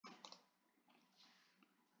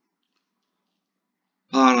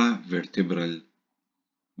Paravertebral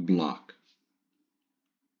Block.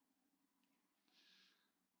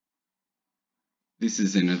 This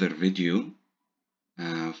is another video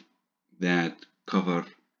that cover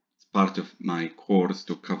part of my course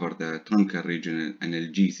to cover the truncal regional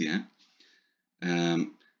analgesia.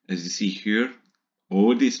 As you see here,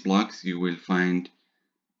 all these blocks you will find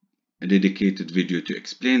a dedicated video to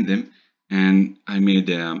explain them, and I made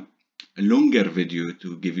a longer video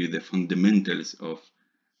to give you the fundamentals of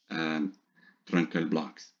truncal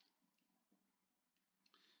blocks.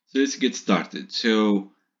 So let's get started.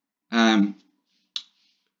 So back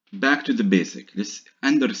to the basic. Let's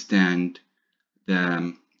understand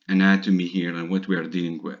the anatomy here and what we are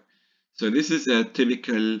dealing with. So this is a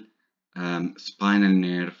typical spinal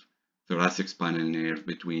nerve, thoracic spinal nerve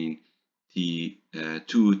between T2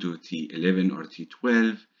 to T11 or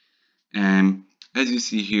T12. And as you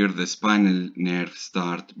see here, the spinal nerve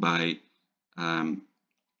starts by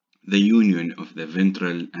the union of the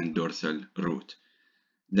ventral and dorsal root.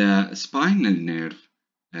 The spinal nerve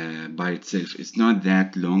by itself is not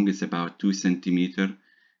that long, it's about 2 centimeters,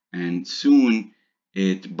 and soon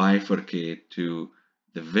it bifurcates to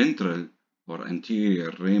the ventral or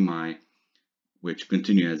anterior rami, which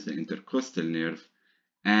continue as the intercostal nerve,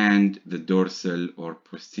 and the dorsal or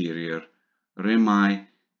posterior rami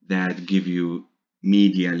that give you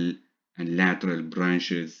medial and lateral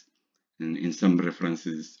branches, and in some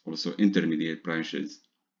references also intermediate branch.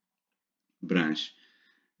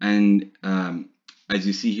 And as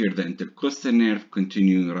you see here, the intercostal nerve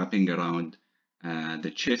continue wrapping around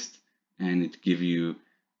the chest, and it gives you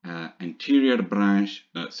lateral branch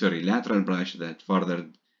that further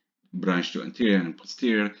branch to anterior and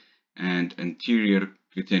posterior, and anterior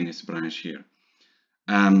cutaneous branch here.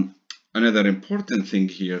 Another important thing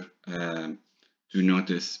here to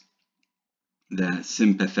notice the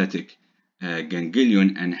sympathetic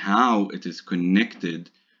ganglion and how it is connected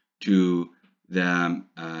to the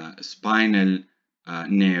spinal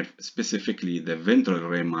nerve, specifically the ventral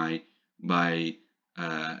rami, by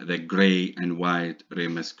the gray and white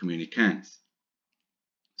ramus communicans.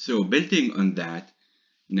 So building on that,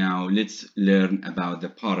 now let's learn about the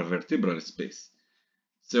paravertebral space.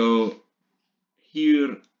 So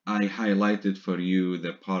here I highlighted for you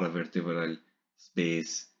the paravertebral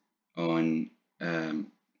space on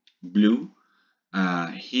blue.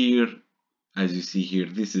 Here, as you see here,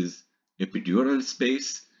 this is epidural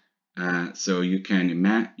space. So you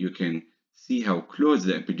can see how close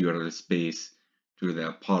the epidural space to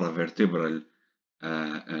the paravertebral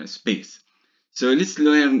space. So let's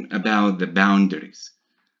learn about the boundaries.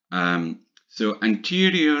 So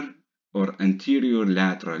anterior or anterior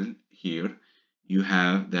lateral, here you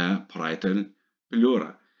have the parietal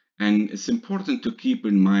pleura, and it's important to keep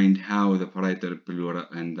in mind how the parietal pleura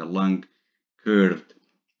and the lung curved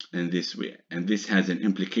in this way, and this has an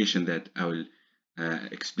implication that I will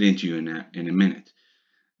explain to you in a minute.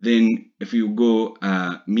 Then if you go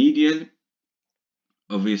medial,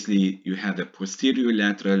 obviously you have the posterior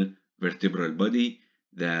lateral vertebral body,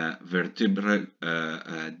 the vertebral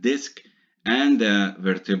disc, and the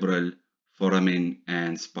vertebral foramen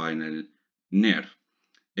and spinal nerve.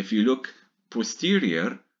 If you look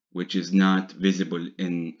posterior, which is not visible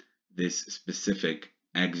in this specific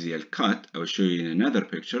axial cut, I will show you in another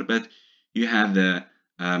picture, but you have the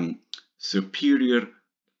superior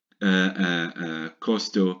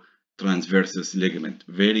costo-transversus ligament,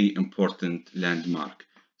 very important landmark,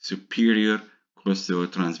 superior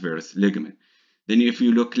costo-transverse ligament. Then if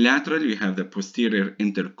you look lateral, you have the posterior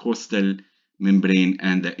intercostal membrane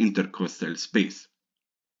and the intercostal space.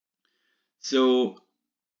 So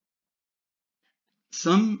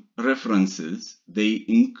some references, they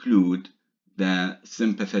include the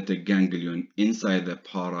sympathetic ganglion inside the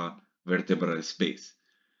paravertebral space.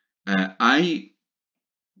 I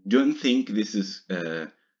don't think this is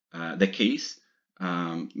the case.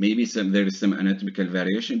 Maybe there is some anatomical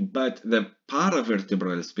variation, but the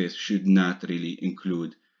paravertebral space should not really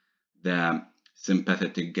include the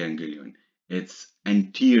sympathetic ganglion. It's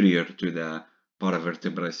anterior to the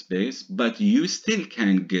paravertebral space, but you still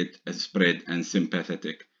can get a spread and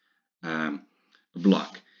sympathetic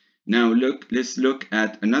block. Now let's look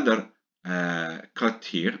at another cut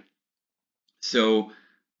here. So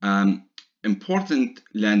important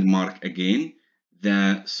landmark again,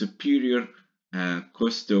 the superior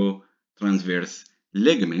costo-transverse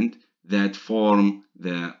ligament that form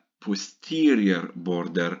the posterior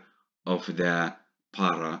border of the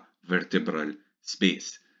paravertebral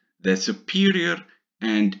space. The superior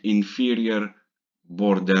and inferior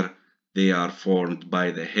border, they are formed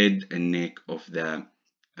by the head and neck of the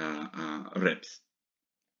ribs.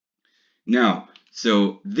 Now,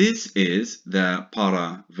 so this is the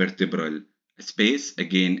paravertebral space.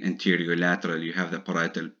 Again, anterior lateral, you have the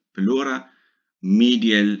parietal pleura.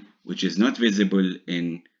 Medial, which is not visible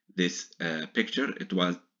in this picture, it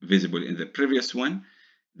was visible in the previous one.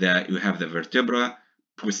 You have the vertebra.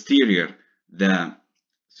 Posterior, the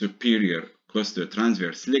superior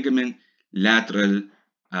costotransverse ligament. Lateral,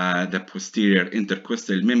 the posterior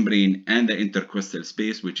intercostal membrane and the intercostal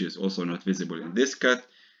space, which is also not visible in this cut.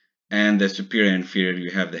 And the superior and inferior,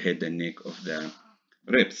 you have the head and neck of the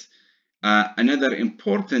ribs. Another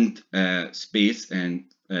important space and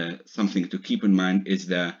something to keep in mind is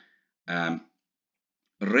the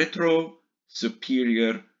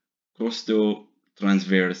retro-superior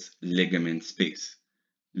costotransverse ligament space.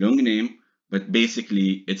 Long name, but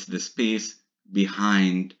basically it's the space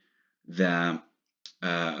behind the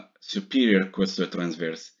superior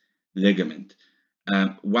costotransverse ligament.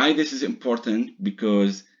 Why this is important?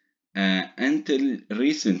 Because until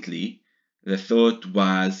recently, the thought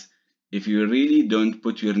was if you really don't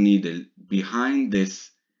put your needle behind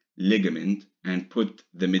this ligament and put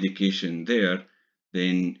the medication there,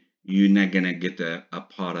 then you're not gonna get a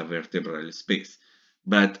paravertebral space.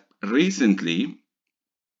 But recently,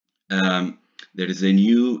 there is a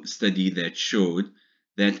new study that showed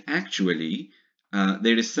that actually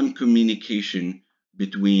there is some communication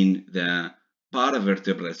between the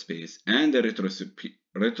paravertebral space and the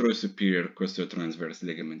retrosuperior costotransverse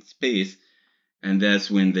ligament space, and that's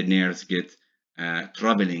when the nerves get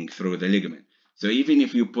traveling through the ligament. So even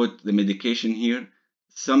if you put the medication here,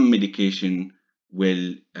 some medication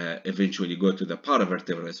will eventually go to the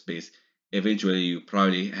paravertebral space. Eventually, you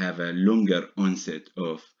probably have a longer onset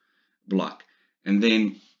of block. And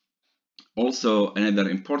then also another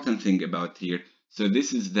important thing about here, so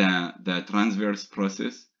this is the transverse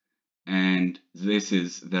process, and this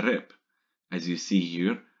is the rib, as you see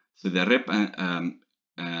here. So the rib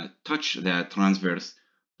touch the transverse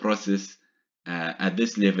process at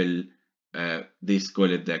this level. They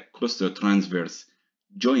call it the costotransverse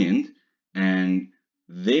joint, and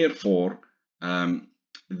therefore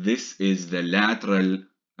this is the lateral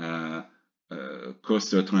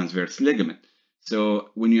costotransverse ligament. So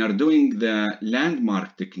when you are doing the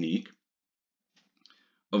landmark technique,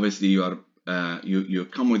 obviously you are you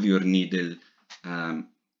come with your needle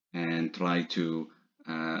and try to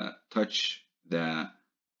touch the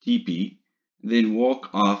TP, then walk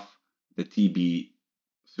off the TB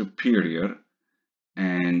superior,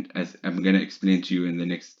 and as I'm going to explain to you in the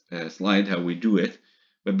next slide how we do it,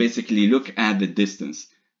 but basically look at the distance.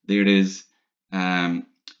 There is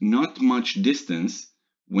not much distance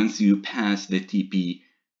once you pass the TP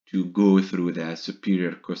to go through the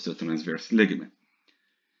superior costotransverse ligament.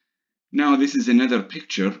 Now this is another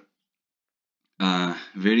picture,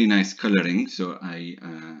 very nice coloring, so I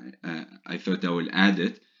thought I will add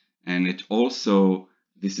it, and it also,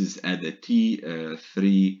 this is at the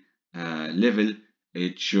T3 level.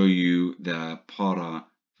 It shows you the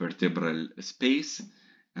paravertebral space.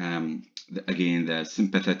 Again, the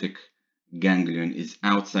sympathetic ganglion is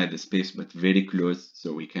outside the space but very close,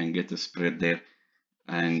 so we can get a spread there,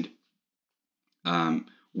 and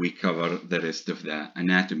we cover the rest of the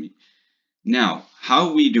anatomy. Now,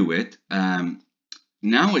 how we do it?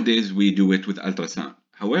 Nowadays we do it with ultrasound.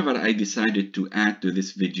 However, I decided to add to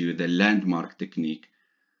this video the landmark technique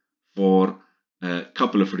for a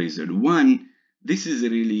couple of reasons. One, this is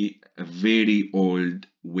really a very old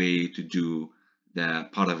way to do the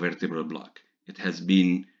paravertebral block. It has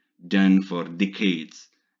been done for decades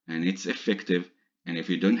and it's effective. And if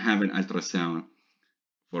you don't have an ultrasound,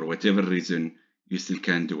 for whatever reason, you still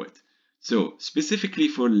can do it. So specifically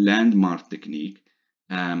for landmark technique,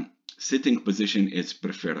 sitting position is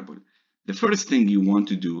preferable. The first thing you want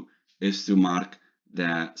to do is to mark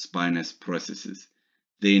the spinous processes.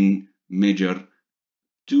 Then measure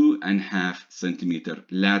 2.5 centimeter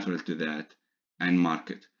lateral to that and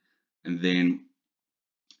mark it. And then,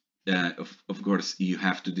 of course, you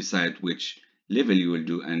have to decide which level you will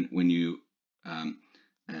do. And when you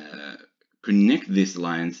connect these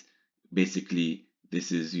lines, basically,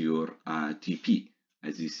 this is your TP.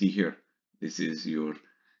 As you see here, this is your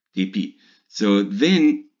TP. So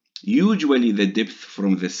then, usually the depth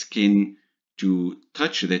from the skin to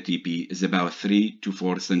touch the TP is about 3 to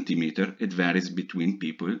 4 centimeter. It varies between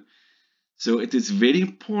people. So it is very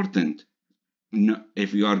important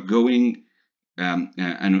if you are going,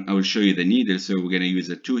 and I will show you the needle. So we're going to use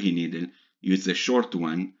a 2He needle. Use the short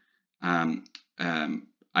one.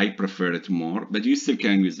 I prefer it more, but you still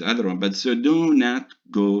can use the other one. But so do not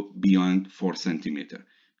go beyond 4 centimeter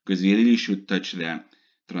because you really should touch the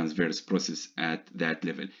transverse process at that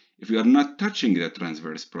level. If you are not touching the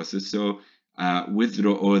transverse process, so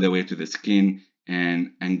withdraw all the way to the skin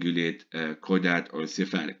and angulate caudate or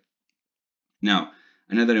cephalic. Now,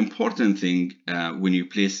 another important thing, when you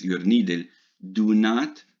place your needle, do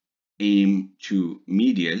not aim to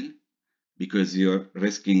medial because you're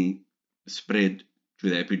risking spread to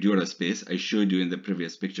the epidural space. I showed you in the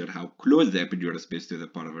previous picture how close the epidural space to the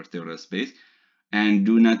paravertebral space. And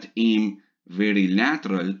do not aim very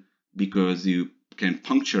lateral because you can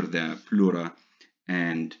puncture the pleura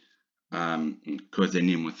and cause a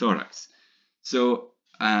pneumothorax. So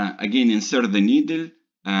again, insert the needle,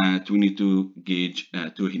 22 gauge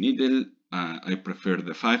Tuhi needle. I prefer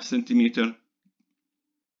the 5 centimeter.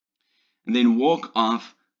 And then walk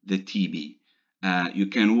off the TB. You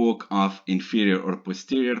can walk off inferior or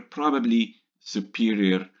posterior, probably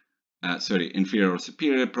superior. Inferior or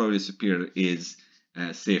superior. Probably superior is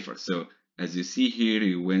safer. So as you see here,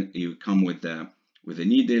 you come with the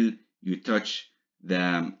needle, you touch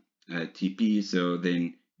the TP, so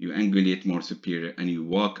then you angulate more superior and you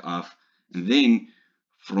walk off, and then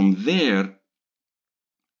from there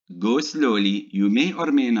go slowly. You may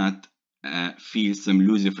or may not feel some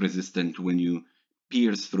elusive resistance when you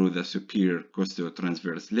pierce through the superior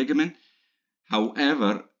costotransverse ligament.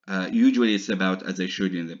 However, usually it's about, as I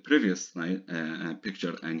showed you in the previous slide,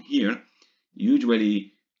 picture and here,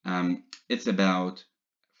 usually it's about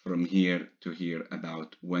from here to here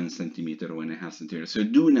about 1 centimeter, 1.5 centimeter. So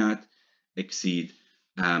do not exceed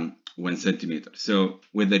 1 centimeter. So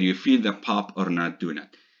whether you feel the pop or not, do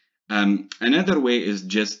not. Another way is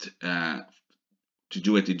just to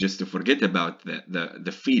do it, just to forget about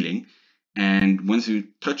the feeling. And once you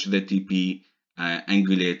touch the TP,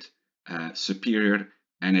 angulate superior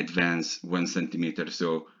and advance 1 centimeter.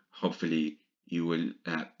 So hopefully you will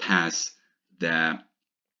pass the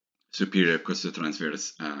superior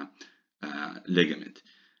costotransverse ligament.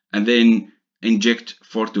 And then inject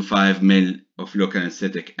 4 to 5 mil of local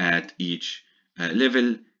anesthetic at each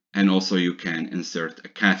level. And also you can insert a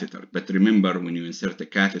catheter. But remember, when you insert a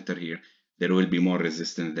catheter here, there will be more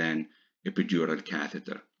resistance than epidural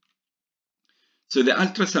catheter. So the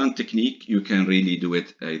ultrasound technique, you can really do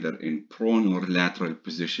it either in prone or lateral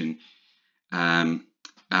position. Generally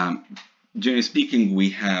speaking, we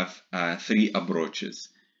have 3 approaches.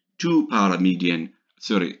 Two paramedian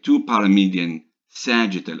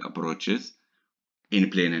sagittal approaches, in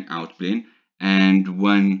plane and out plane, and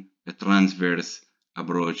one transverse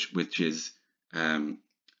approach, which is in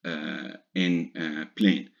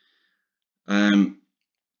plane.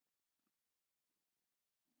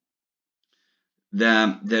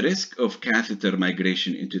 The risk of catheter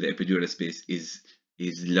migration into the epidural space is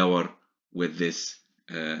lower with this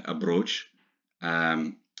approach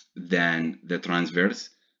than the transverse.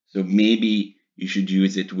 So maybe you should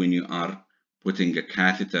use it when you are putting a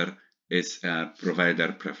catheter. It's a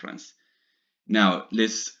provider preference. Now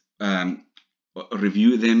let's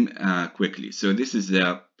review them quickly. So this is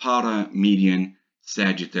the paramedian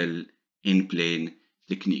sagittal in plane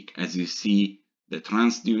technique. As you see, the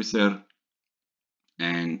transducer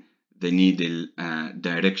and the needle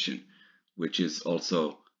direction, which is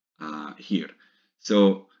also here.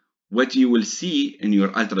 So what you will see in your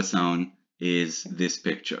ultrasound is this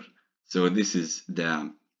picture. So this is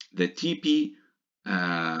the TP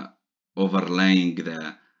overlaying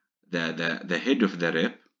the head of the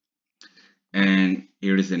rib, and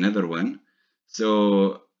here is another one.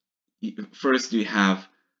 So first you have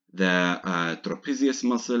the trapezius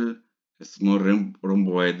muscle, a small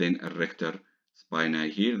rhomboid, then erector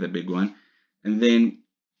spinae here, the big one, and then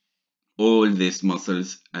all these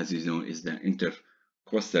muscles, as you know, is the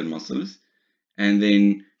intercostal muscles. And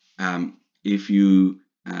then if you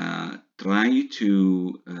try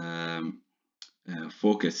to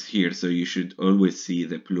focus here, so you should always see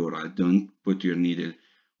the pleura. Don't put your needle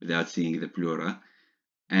without seeing the pleura.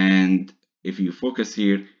 And if you focus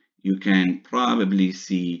here, you can probably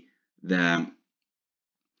see the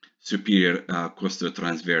superior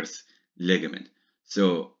costotransverse ligament.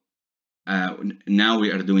 So now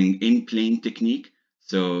we are doing in-plane technique.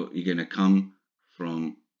 So you're gonna come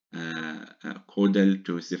from caudal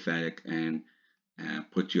to cephalic and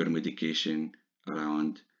put your medication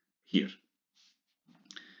around here.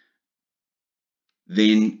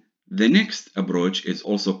 Then the next approach is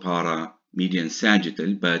also paramedian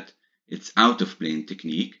sagittal, but it's out of plane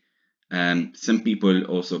technique. Some people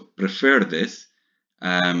also prefer this.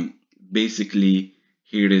 Basically,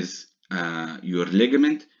 here is your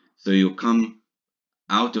ligament. So you come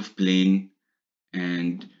out of plane,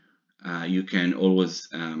 and you can always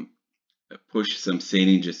push some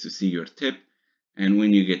saline just to see your tip. And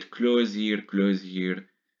when you get close here,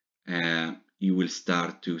 you will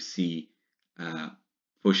start to see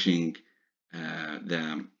pushing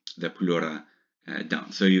the pleura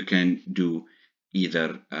down. So you can do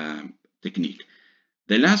either technique.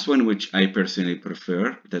 The last one, which I personally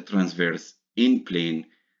prefer, the transverse in plane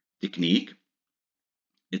technique.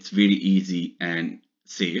 It's very easy and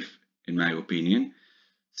safe, in my opinion.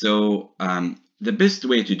 So the best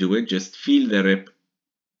way to do it, just feel the rib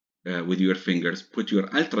with your fingers, put your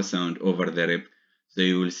ultrasound over the rib, so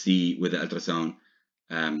you will see with the ultrasound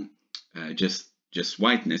just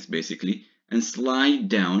whiteness basically, and slide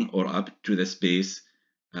down or up to the space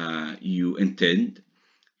you intend,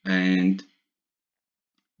 and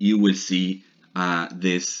you will see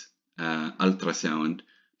this ultrasound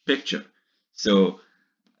picture. So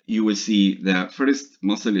you will see the first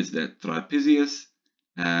muscle is the trapezius,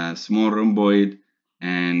 small rhomboid,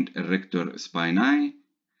 and erector spinae.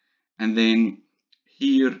 And then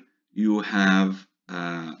here you have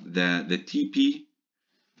the TP,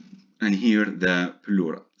 and here the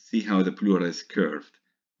pleura. See how the pleura is curved.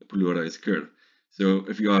 The pleura is curved. So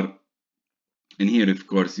if you are, and here of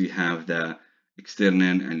course you have the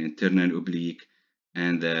external and internal oblique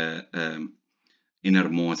and the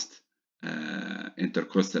innermost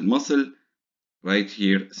intercostal muscle right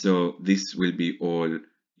here. So this will be all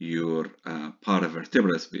your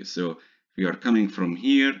paravertebral space. So if you are coming from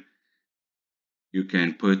here, you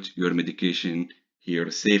can put your medication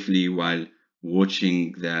here safely while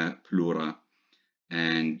watching the pleura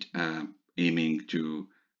and aiming to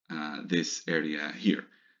this area here.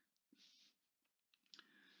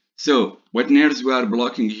 So what nerves we are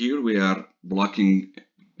blocking here? We are blocking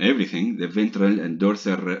everything, the ventral and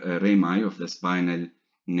dorsal rami of the spinal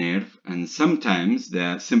nerve, and sometimes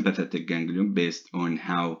the sympathetic ganglion based on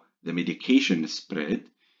how the medication is spread,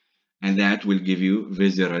 and that will give you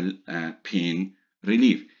visceral pain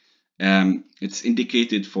relief. It's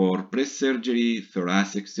indicated for breast surgery,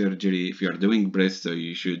 thoracic surgery. If you are doing breast, so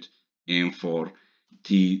you should aim for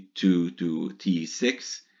T2 to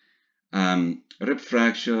T6. Rib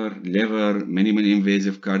fracture, liver, minimally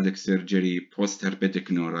invasive cardiac surgery, post-herpetic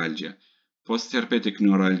neuralgia. Post-herpetic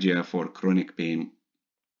neuralgia for chronic pain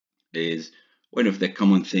is one of the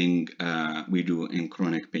common thing we do in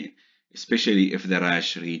chronic pain, especially if the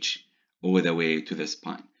rash reach all the way to the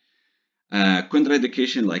spine.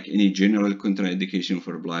 Contraindication, like any general contraindication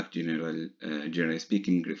for block, generally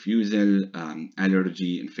speaking, refusal,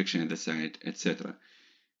 allergy, infection at the site, etc.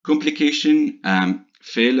 Complication,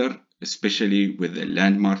 failure, especially with the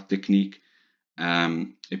landmark technique,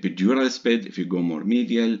 epidural SPED if you go more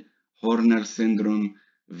medial, Horner syndrome,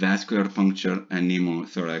 vascular puncture, and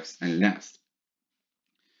pneumothorax, and last.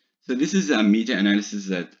 So this is a meta-analysis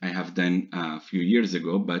that I have done a few years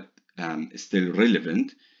ago, but still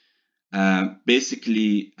relevant.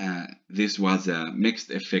 Basically, this was a mixed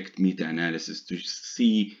effect meta-analysis to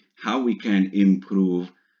see how we can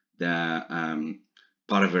improve the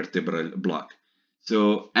paravertebral block.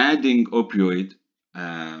 So adding opioid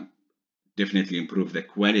definitely improve the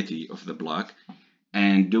quality of the block,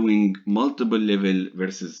 and doing multiple level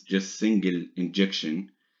versus just single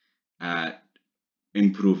injection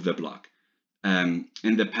improve the block. In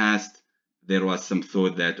the past, there was some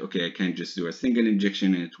thought that, okay, I can just do a single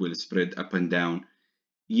injection and it will spread up and down.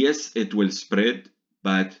 Yes, it will spread,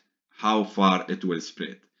 but how far it will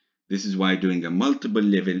spread? This is why doing a multiple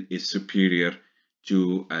level is superior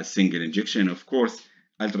to a single injection. Of course,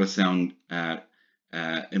 ultrasound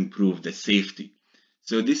improve the safety.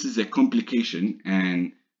 So this is a complication,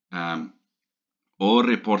 and all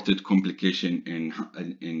reported complication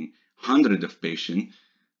in hundreds of patients.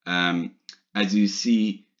 As you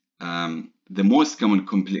see, the most common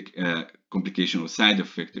complication or side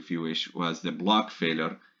effect, if you wish, was the block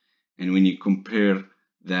failure. And when you compare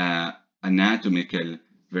the anatomical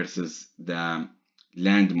versus the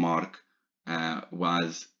landmark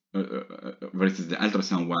versus the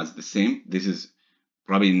ultrasound was the same. This is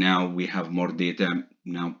probably, now we have more data.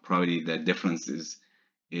 Now probably the difference is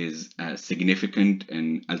significant,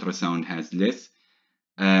 and ultrasound has less.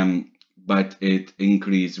 But it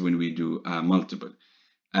increases when we do multiple.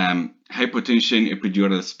 Hypotension,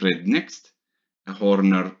 epidural spread next,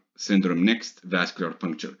 Horner syndrome next, vascular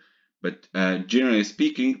puncture. But generally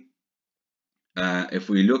speaking, if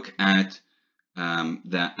we look at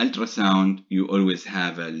the ultrasound, you always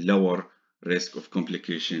have a lower risk of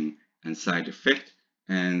complication and side effect.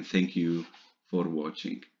 And thank you for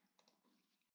watching.